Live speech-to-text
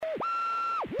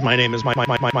My name is Mike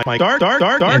Dark.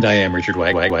 And I am Richard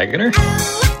Wagner.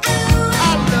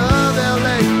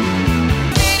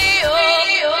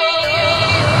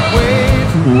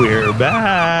 We're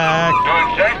back. Do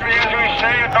exactly as we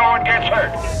say and no one gets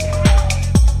hurt.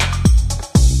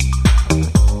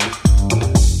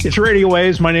 It's Radio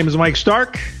Waves. My name is Mike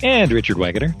Stark. And Richard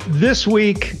Wagner. This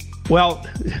week, well,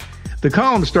 the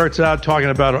column starts out talking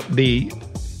about the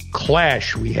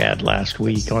clash we had last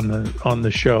week on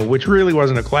the show, which really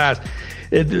wasn't a clash.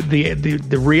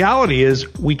 The reality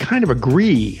is we kind of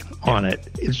agree on it.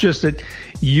 It's just that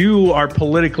you are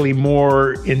politically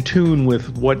more in tune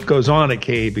with what goes on at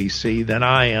KABC than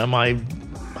I am. I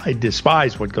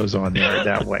despise what goes on there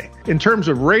that way. In terms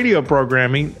of radio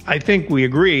programming, I think we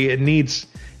agree it needs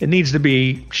to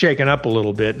be shaken up a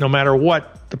little bit, no matter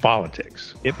what the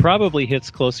politics. It probably hits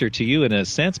closer to you in a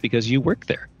sense because you work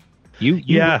there. You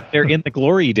worked there in the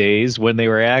glory days when they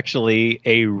were actually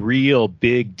a real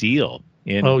big deal.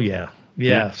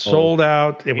 Sold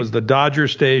out. It was the Dodger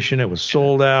station. It was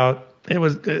sold out. It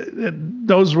was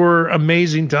those were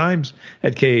amazing times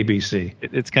at KABC.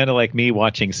 It's kind of like me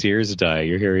watching Sears die.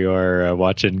 Here you are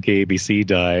watching KABC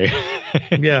die.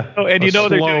 Yeah. And they're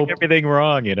doing everything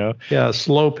wrong, Yeah,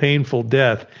 slow, painful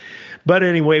death. But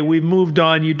anyway, we've moved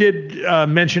on. You did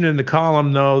mention in the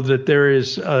column, though, that there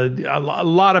is a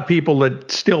lot of people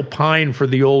that still pine for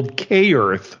the old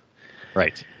K-Earth.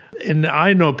 Right. And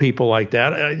I know people like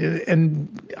that.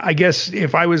 And I guess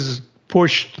if I was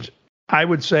pushed, I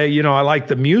would say, I like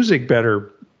the music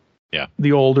better. Yeah.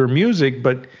 The older music,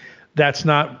 but that's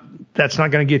not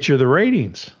going to get you the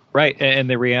ratings. Right. And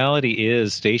the reality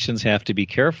is stations have to be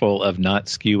careful of not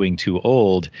skewing too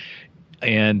old.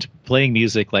 And playing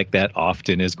music like that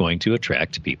often is going to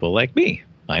attract people like me.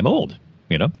 I'm old,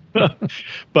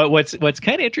 But what's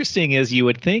kind of interesting is you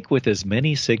would think with as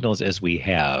many signals as we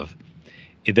have,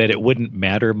 that it wouldn't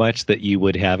matter much that you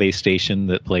would have a station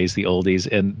that plays the oldies.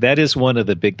 And that is one of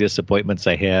the big disappointments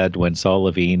I had when Saul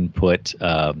Levine put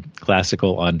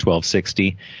classical on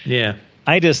 1260. Yeah.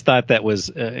 I just thought that was,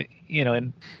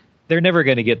 and they're never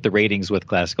going to get the ratings with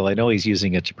classical. I know he's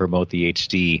using it to promote the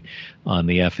HD on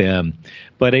the FM.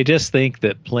 But I just think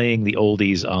that playing the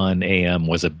oldies on AM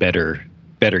was a better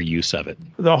use of it.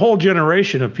 The whole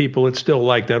generation of people that still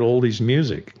like that oldies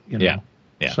music. Yeah.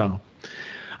 So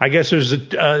I guess there's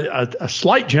a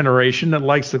slight generation that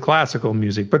likes the classical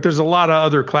music, but there's a lot of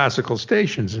other classical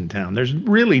stations in town. There's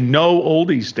really no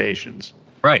oldies stations.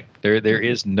 Right. There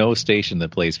is no station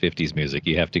that plays 50s music.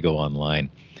 You have to go online.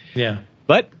 Yeah.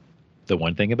 But the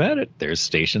one thing about it, there's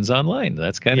stations online.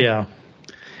 That's kind of... Yeah.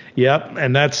 Yep.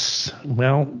 And that's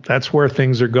where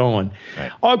things are going.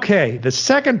 Right. Okay. The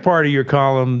second part of your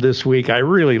column this week, I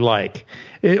really like.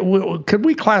 Could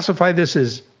we classify this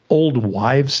as old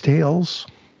wives' tales?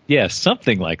 Yeah,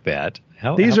 something like that.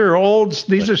 These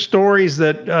are stories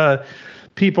that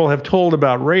people have told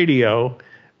about radio,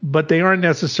 but they aren't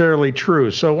necessarily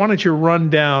true. So why don't you run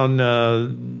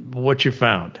down what you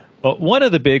found? Well, one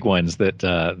of the big ones that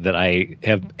I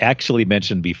have actually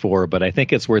mentioned before, but I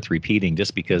think it's worth repeating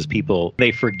just because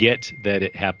they forget that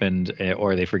it happened,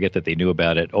 or they forget that they knew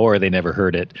about it, or they never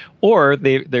heard it, or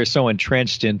they're so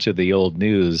entrenched into the old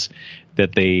news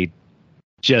that they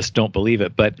just don't believe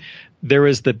it. But there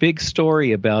was the big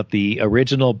story about the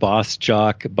original Boss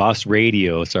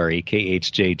Radio,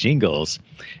 KHJ jingles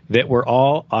that were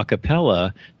all a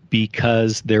cappella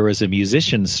because there was a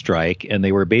musician strike and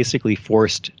they were basically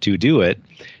forced to do it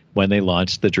when they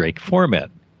launched the Drake format.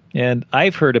 And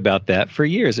I've heard about that for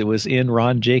years. It was in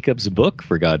Ron Jacobs' book,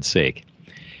 for God's sake.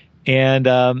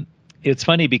 And it's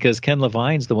funny because Ken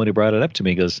Levine's the one who brought it up to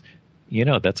me. He goes,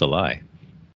 that's a lie.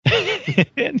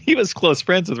 And he was close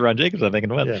friends with Ron Jacobs. I'm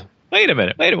thinking, wait a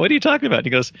minute, what are you talking about? And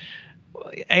he goes,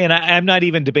 and I'm not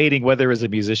even debating whether it was a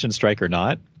musician strike or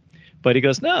not, but he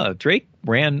goes, no, Drake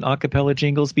ran a cappella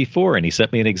jingles before, and he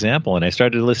sent me an example, and I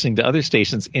started listening to other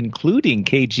stations, including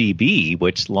KGB,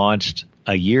 which launched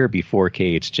a year before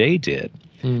KHJ did,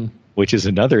 which is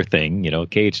another thing.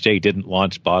 KHJ didn't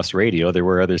launch Boss Radio. There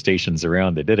were other stations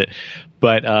around that did it,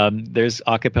 but there's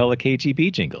a cappella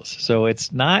KGB jingles. So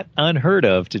it's not unheard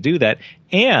of to do that.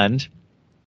 And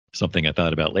something I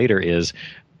thought about later is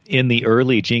in the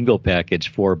early jingle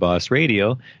package for Boss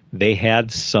Radio, they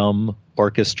had some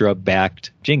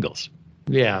orchestra-backed jingles.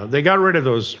 Yeah, they got rid of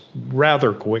those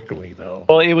rather quickly, though.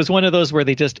 Well, it was one of those where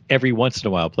they just every once in a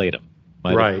while played them.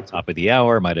 Might have been top of the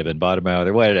hour, might have been bottom hour,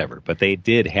 or whatever. But they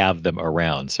did have them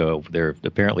around, so there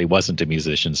apparently wasn't a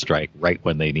musician strike right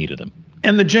when they needed them.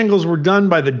 And the jingles were done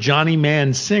by the Johnny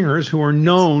Mann singers, who are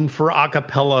known for a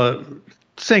cappella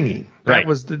singing. That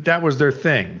was their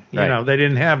thing. You know, they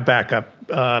didn't have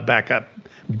backup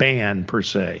band per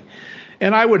se.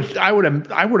 And I would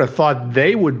have thought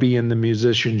they would be in the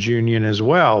musicians union as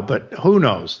well, but who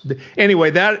knows? Anyway,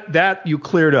 that you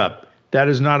cleared up. That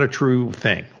is not a true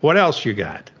thing. What else you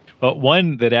got? Well,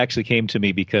 one that actually came to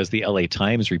me because the LA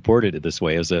Times reported it this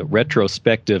way. It was a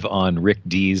retrospective on Rick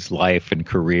D's life and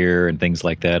career and things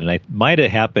like that. And it might have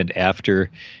happened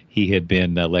after he had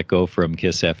been let go from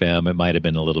KISS FM. It might have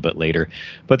been a little bit later.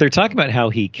 But they're talking about how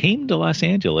he came to Los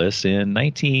Angeles in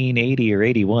 1980 or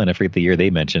 81, I forget the year they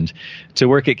mentioned, to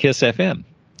work at KISS FM.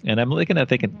 And I'm looking at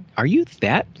thinking, are you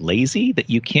that lazy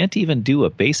that you can't even do a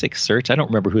basic search? I don't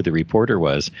remember who the reporter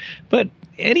was, but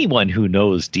anyone who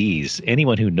knows D's,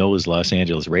 anyone who knows Los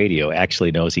Angeles radio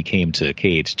actually knows he came to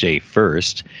KHJ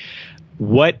first.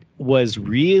 What was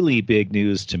really big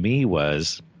news to me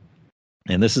was,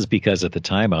 and this is because at the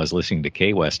time I was listening to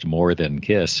K-West more than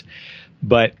KISS,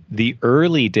 but the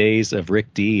early days of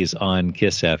Rick D's on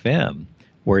KISS FM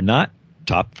were not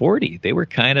top 40. They were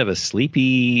kind of a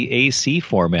sleepy AC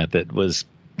format that was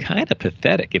kind of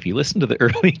pathetic. If you listen to the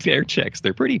early air checks,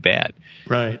 they're pretty bad.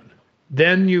 Right.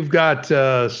 Then you've got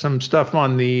some stuff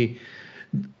on you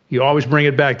always bring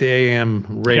it back to AM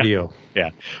radio.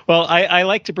 Yeah. Well, I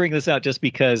like to bring this out just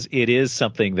because it is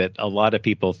something that a lot of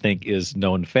people think is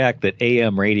known fact, that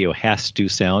AM radio has to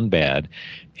sound bad.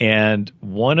 And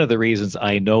one of the reasons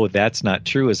I know that's not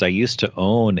true is I used to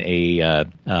own a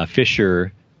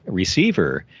Fisher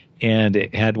receiver, and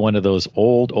it had one of those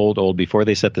old before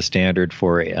they set the standard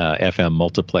for FM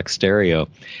multiplex stereo.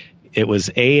 It was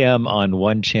AM on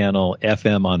one channel,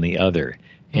 FM on the other,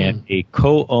 and a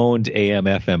co-owned AM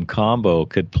FM combo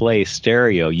could play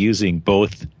stereo using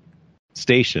both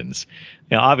stations.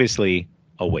 Now, obviously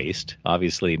a waste,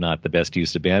 obviously not the best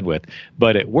use of bandwidth,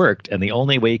 but it worked, and the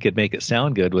only way you could make it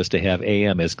sound good was to have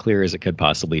AM as clear as it could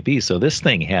possibly be. So this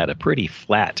thing had a pretty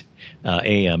flat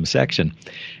AM section.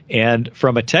 And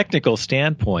from a technical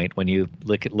standpoint, when you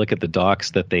look at the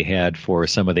docs that they had for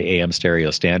some of the AM stereo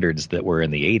standards that were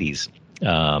in the 80s,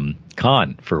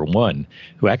 Khan, for one,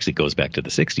 who actually goes back to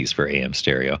the 60s for AM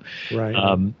stereo. Right.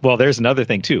 Well, there's another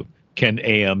thing, too. Can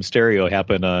AM stereo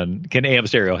happen?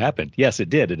 Yes, it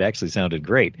did. It actually sounded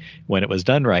great when it was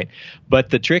done right. But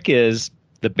the trick is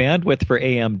the bandwidth for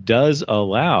AM does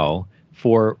allow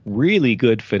for really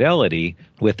good fidelity,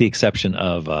 with the exception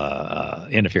of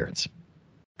interference.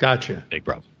 Gotcha. Big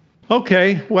problem.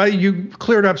 Okay. Well, you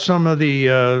cleared up some of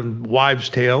the wives'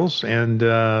 tales, and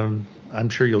I'm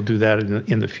sure you'll do that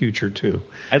in the future too.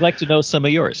 I'd like to know some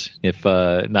of yours, if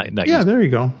not. Yeah, there you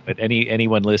go. But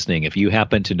anyone listening, if you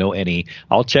happen to know any,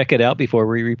 I'll check it out before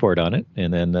we report on it,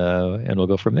 and then and we'll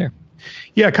go from there.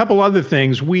 Yeah, a couple other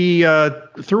things. We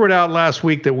threw it out last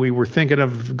week that we were thinking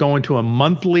of going to a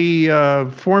monthly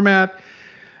format.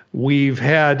 We've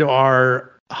had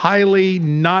our highly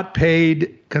not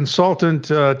paid consultant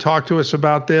talk to us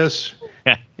about this,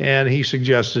 and he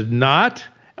suggested not.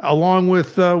 Along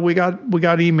with we got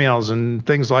emails and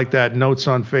things like that, notes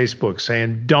on Facebook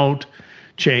saying don't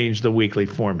change the weekly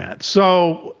format.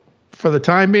 So for the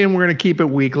time being, we're going to keep it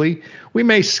weekly. We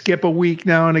may skip a week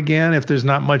now and again if there's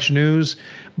not much news,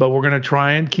 but we're going to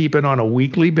try and keep it on a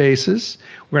weekly basis.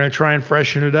 We're going to try and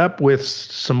freshen it up with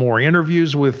some more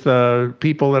interviews with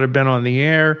people that have been on the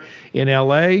air in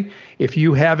LA. If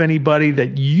you have anybody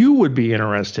that you would be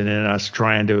interested in us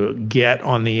trying to get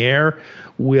on the air,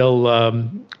 we'll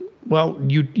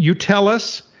you tell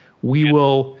us. We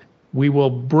will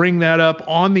bring that up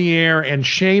on the air and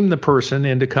shame the person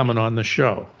into coming on the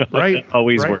show. Right? It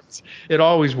always works. It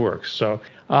always works. So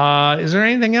is there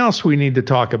anything else we need to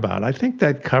talk about? I think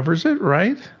that covers it,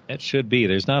 right? It should be.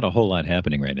 There's not a whole lot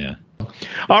happening right now.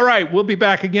 All right. We'll be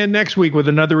back again next week with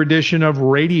another edition of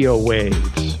Radio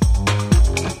Waves.